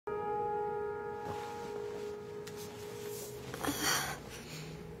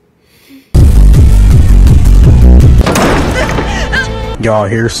Y'all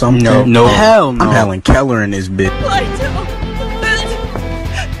hear something? No. Hell no. I'm Helen Keller in this bitch.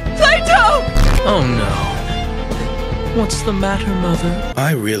 Oh no. What's the matter, Mother?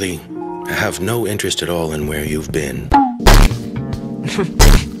 I really have no interest at all in where you've been.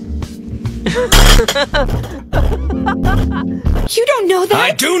 You don't know that?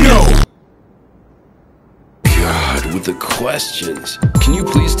 I do know! God, with the questions. Can you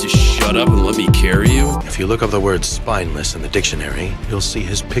please just shut up and let me carry you? If you look up the word spineless in the dictionary, you'll see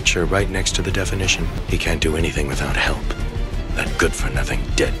his picture right next to the definition. He can't do anything without help. That good-for-nothing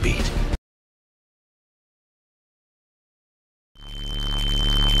deadbeat.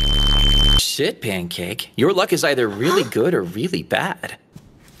 Shit, Pancake. Your luck is either really good or really bad.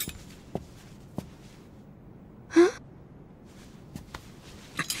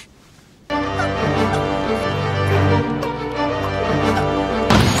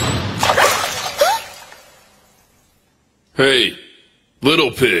 Hey,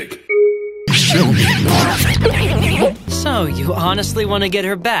 little pig. So, you honestly want to get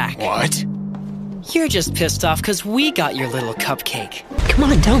her back? What? You're just pissed off because we got your little cupcake. Come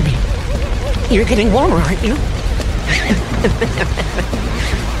on, tell me. You're getting warmer, aren't you?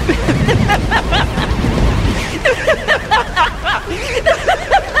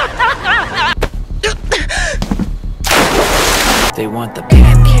 They want the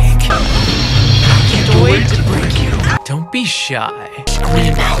pancake. Can't wait to break you. Don't be shy.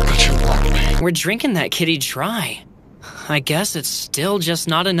 Scream out that you want me. We're drinking that kitty dry. I guess it's still just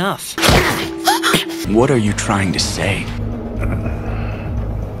not enough. What are you trying to say?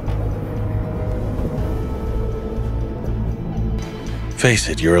 Face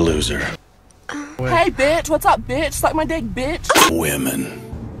it, you're a loser. Hey, bitch, what's up, bitch? Suck my dick, bitch. Women.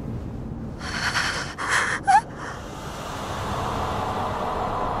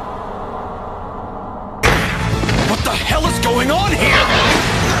 What the hell is going on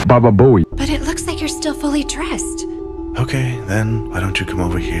here? Baba Booey. But it looks like you're still fully dressed. Okay, then why don't you come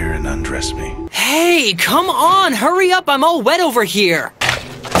over here and undress me? Hey, come on! Hurry up! I'm all wet over here!